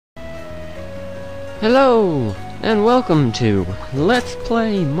Hello, and welcome to Let's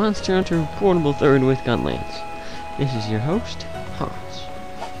Play Monster Hunter Portable 3rd with Gunlance. This is your host, Hans.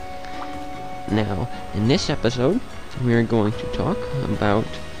 Now, in this episode, we are going to talk about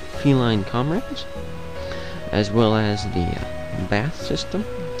feline comrades, as well as the bath system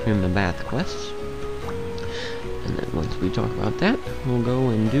and the bath quests. And then once we talk about that, we'll go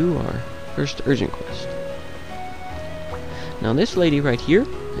and do our first urgent quest. Now this lady right here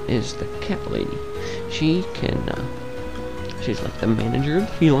is the cat lady. She can, she's like the manager of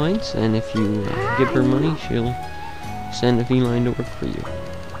the felines, and if you give her money, she'll send a feline to work for you.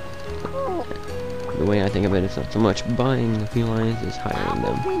 The way I think of it, it's not so much buying the felines as hiring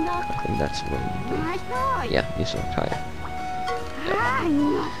them. I think that's the way you do. Yeah, you select hire.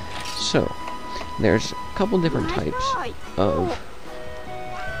 Yep. So, there's a couple different types of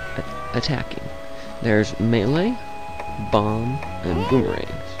attacking. There's melee, bomb, and boomerangs.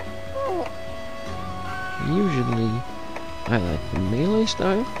 Usually, I like the melee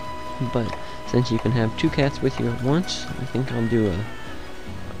style, but since you can have two cats with you at once, I think I'll do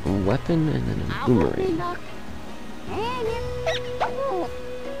a weapon and then a boomerang.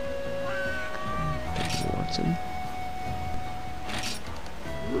 Watson.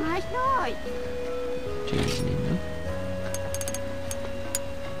 Change his name now.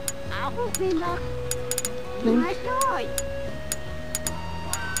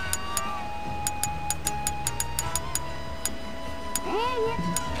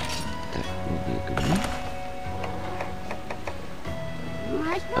 That would be a good one.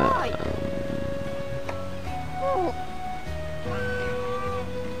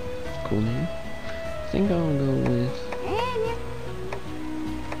 Cool name. I think I'll go with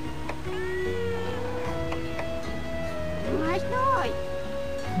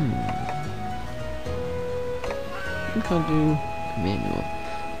I think I'll do Emmanuel,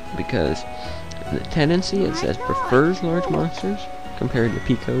 because the tendency, it says prefers large monsters compared to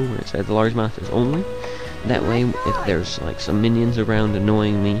Pico, where it says large monsters only. That way, if there's like some minions around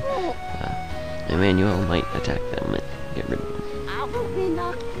annoying me, Emmanuel might attack them and get rid of them.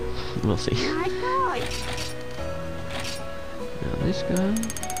 We'll see. Now this guy.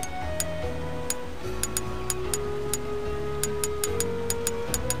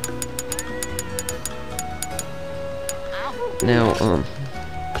 Now,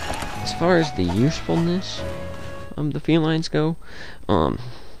 as far as the usefulness of the felines go,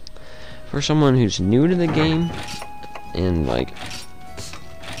 for someone who's new to the game, and like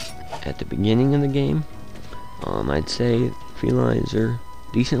at the beginning of the game, I'd say felines are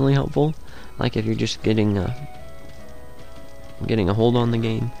decently helpful. Like if you're just getting a hold on the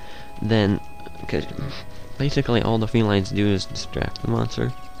game, then because basically all the felines do is distract the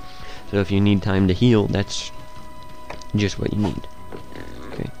monster. So if you need time to heal, that's just what you need.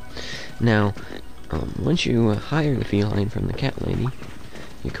 Okay. Now, once you hire the feline from the cat lady,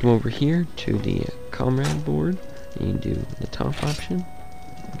 you come over here to the comrade board, and you do the top option,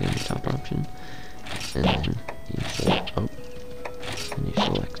 again the top option, and then you select and you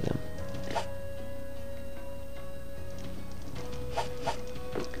select them.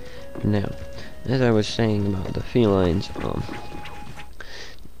 Now, as I was saying about the felines,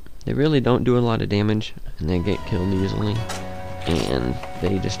 they really don't do a lot of damage, and they get killed easily, and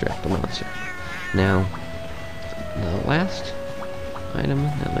they distract the monster. Now, the last item,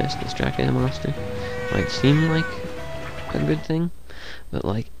 that last distracting the monster, might seem like a good thing, but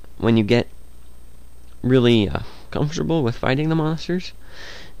like, when you get really comfortable with fighting the monsters,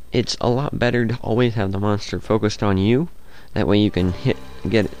 it's a lot better to always have the monster focused on you. That way you can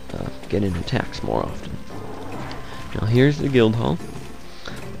get in attacks more often. Now here's the guild hall,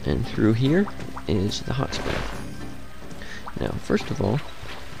 and through here is the Hotspring. Now, first of all,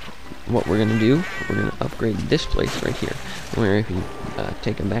 what we're going to do, we're going to upgrade this place right here, where if you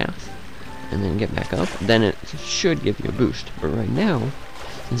take a bath and then get back up, then it should give you a boost. But right now,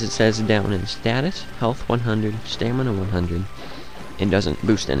 since it says down in status, health 100, stamina 100, it doesn't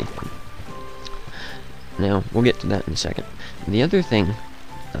boost anything. Now, we'll get to that in a second. The other thing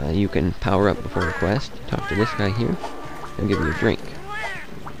you can power up before a quest, talk to this guy here, he'll give you a drink.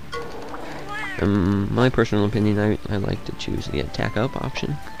 My personal opinion, I like to choose the attack up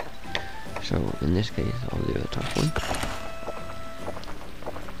option. So in this case, I'll do the top one.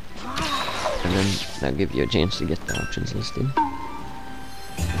 And then that'll give you a chance to get the options listed.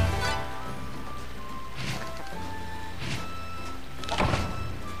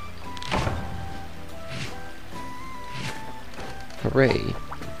 Hooray!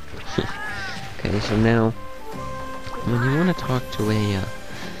 Okay, so now, when you want to talk to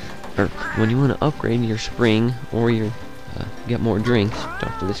or when you want to upgrade your spring or your get more drinks,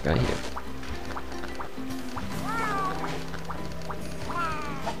 talk to this guy here.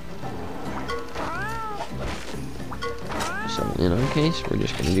 in our case, we're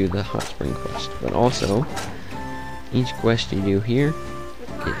just going to do the Hotspring quest. But also, each quest you do here,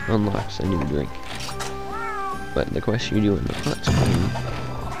 it unlocks a new drink. But the quests you do in the Hotspring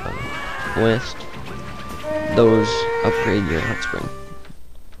list, those upgrade your Hotspring.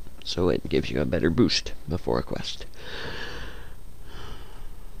 So it gives you a better boost before a quest.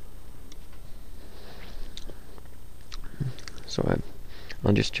 So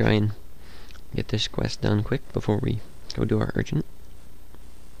I'll just try and get this quest done quick before we go do our urgent.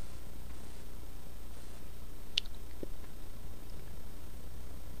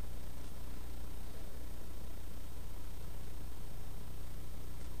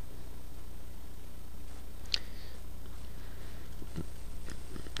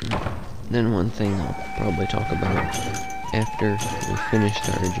 Then one thing I'll probably talk about after we finish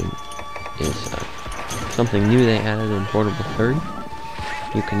the urgent is something new they added in Portable 30.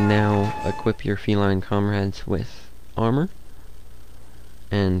 You can now equip your feline comrades with armor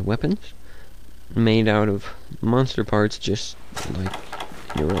and weapons made out of monster parts, just like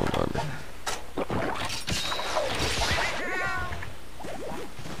your own armor.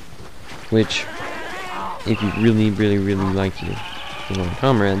 Which, if you really, really, really like your feline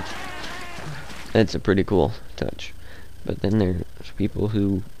comrades, that's a pretty cool touch. But then there's people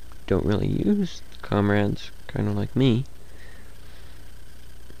who don't really use comrades, kind of like me.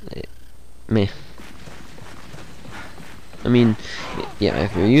 Meh. I mean, yeah,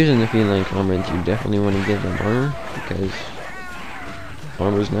 if you're using the feline comrades, you definitely want to give them armor, because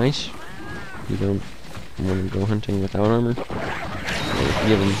armor's nice. You don't want to go hunting without armor. Or if you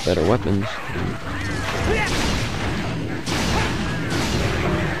give them better weapons,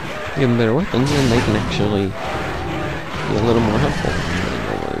 give them better weapons, then they can actually be a little more helpful than they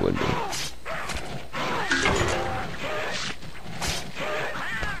normally would be.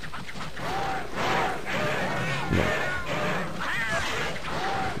 No.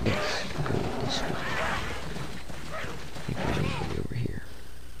 Let's go this way. I think there's anybody over here.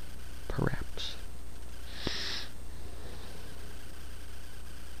 Perhaps.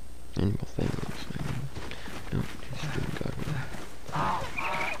 And Bullfango. No, just do Gargoyle.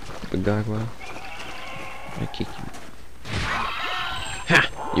 Big Gargoyle. I kick you. Ha!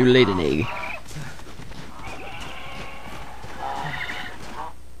 You laid an egg.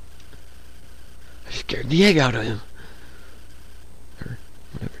 I scared the egg out of him. Or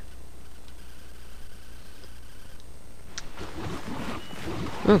whatever.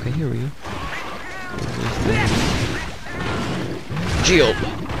 Okay, here we go. Shield!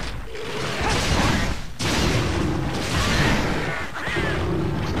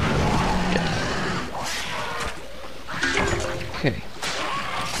 Okay.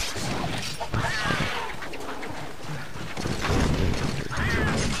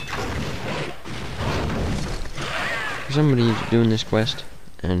 For somebody who's doing this quest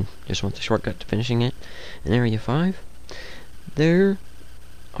and just wants a shortcut to finishing it, in Area 5, there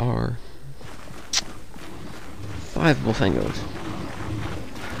are 5 Bullfangos.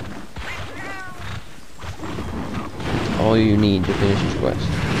 That's all you need to finish this quest.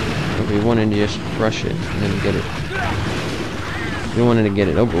 If we wanted to just rush it and then get it, if we wanted to get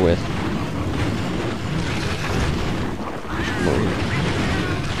it over with,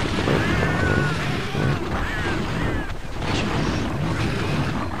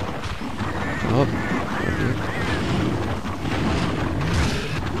 oh,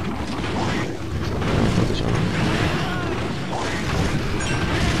 focus on it.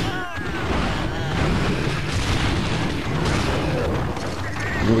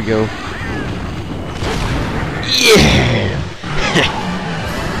 Here we go. Yeah!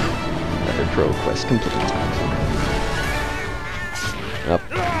 Another pro quest complete. Up.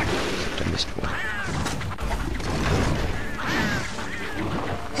 I missed one.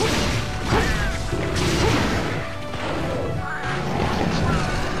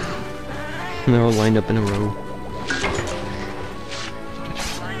 And they're all lined up in a row.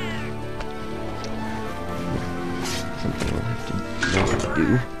 Something I'll have to know how to do.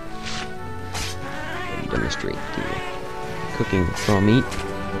 Demonstrate the cooking with raw meat.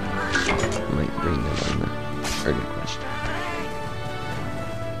 Might bring that on the urgent quest.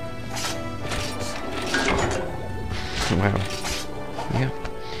 Wow. Yeah.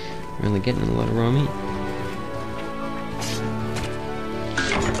 Really getting a lot of raw meat.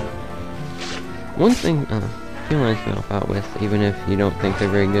 One thing Felyne can help out with, even if you don't think they're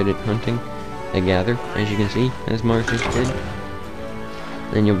very good at hunting, they gather, as you can see, as Mars just did.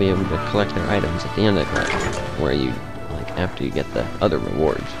 Then you'll be able to collect their items at the end of the quest, where you, like, after you get the other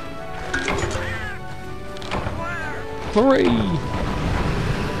rewards. Hooray!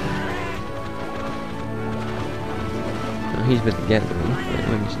 Now he's with the gathering, but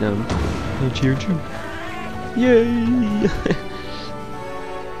when he's done, he'll cheer too. Yay!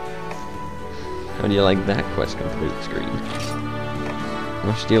 How do you like that quest complete screen?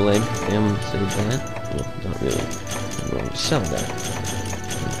 More steel egg, I'm gonna save that. Well, not really. I'm going to sell that.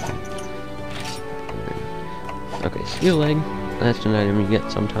 Okay, steel egg. That's an item you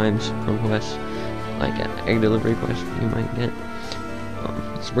get sometimes from quests, like an egg delivery quest you might get.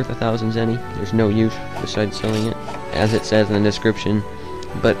 It's worth 1,000 zenny. There's no use besides selling it, as it says in the description,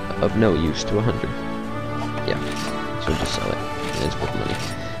 but of no use to 100. Yeah, so just sell it. And it's worth money.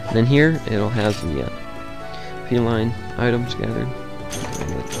 And then here it'll have the Felyne items gathered.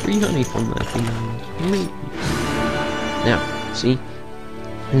 Like 3 honey from my Felyne. Now, see,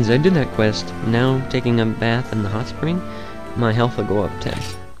 as I did that quest, now taking a bath in the hot spring, my health will go up 10.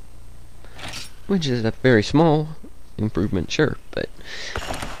 Which is a very small improvement, sure, but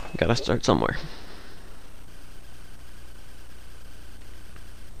gotta start somewhere.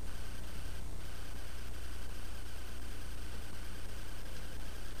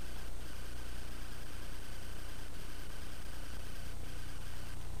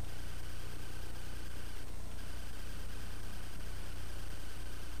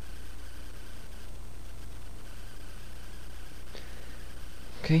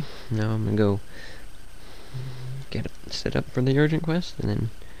 Okay, now I'm gonna go get it set up for the urgent quest, and then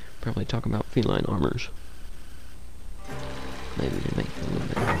probably talk about feline armors. Maybe to make it a little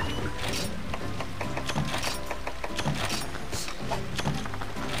bit. I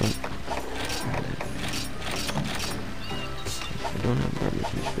don't have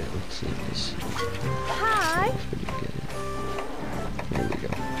garbage use bit. Let's see if this. Hi. Would you get it? Here we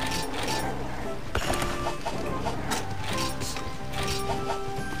go.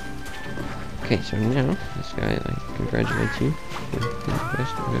 Okay, so now, this guy, like, congratulates you for the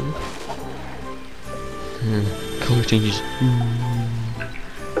quest or whatever. Color changes.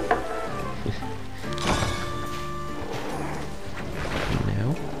 Now,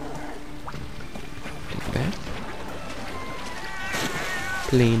 take bath.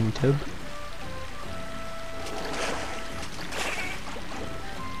 Plain tub.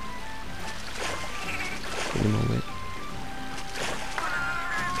 Get them all wet.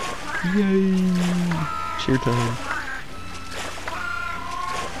 Yay! Cheer time.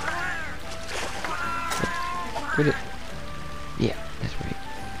 Quit it. Yeah, that's right.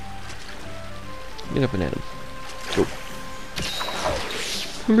 Get up and at him. Go.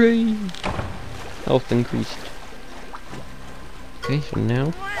 Hooray! Health increased. Okay, so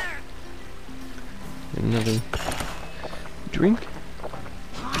now another drink.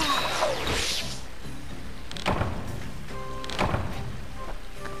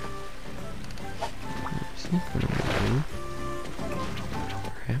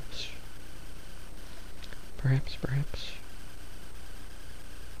 Perhaps.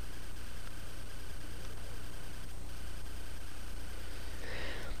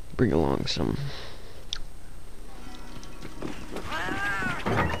 Bring along some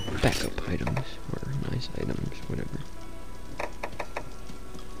backup items, or nice items, whatever.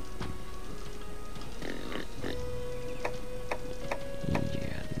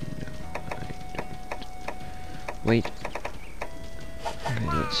 Yeah, no, I don't. Wait. Okay,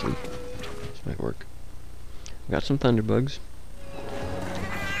 let's see. This might work. Got some thunderbugs.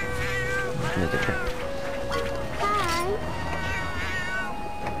 Make a trap.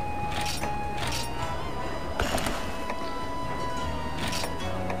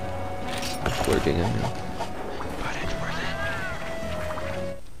 It's working, I know. But it's worth it.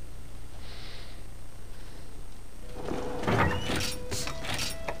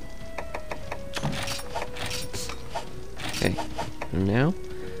 Okay, and now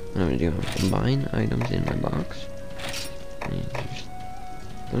what I'm gonna do, I'm gonna combine items in my box. And just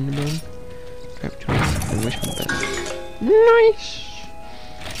thunderbug, trap trap, and wish me best. Nice!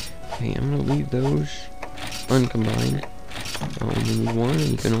 Okay, I'm gonna leave those uncombined. I only need one, and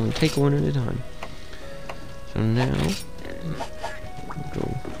you can only take one at a time. So now, we'll go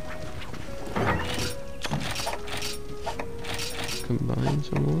combine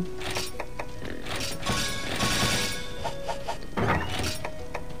some more.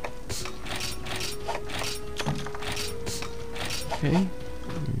 Okay,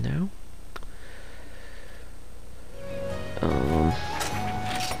 now,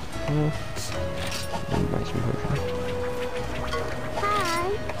 let me buy some potions.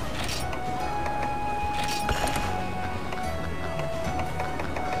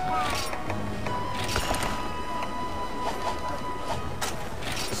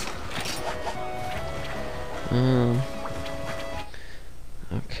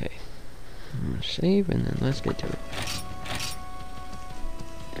 Okay, I'm gonna save and then let's get to it.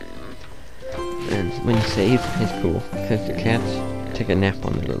 And when you save, it's cool, because the cats take a nap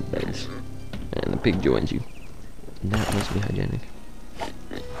on their little beds. And the pig joins you. And that must be hygienic.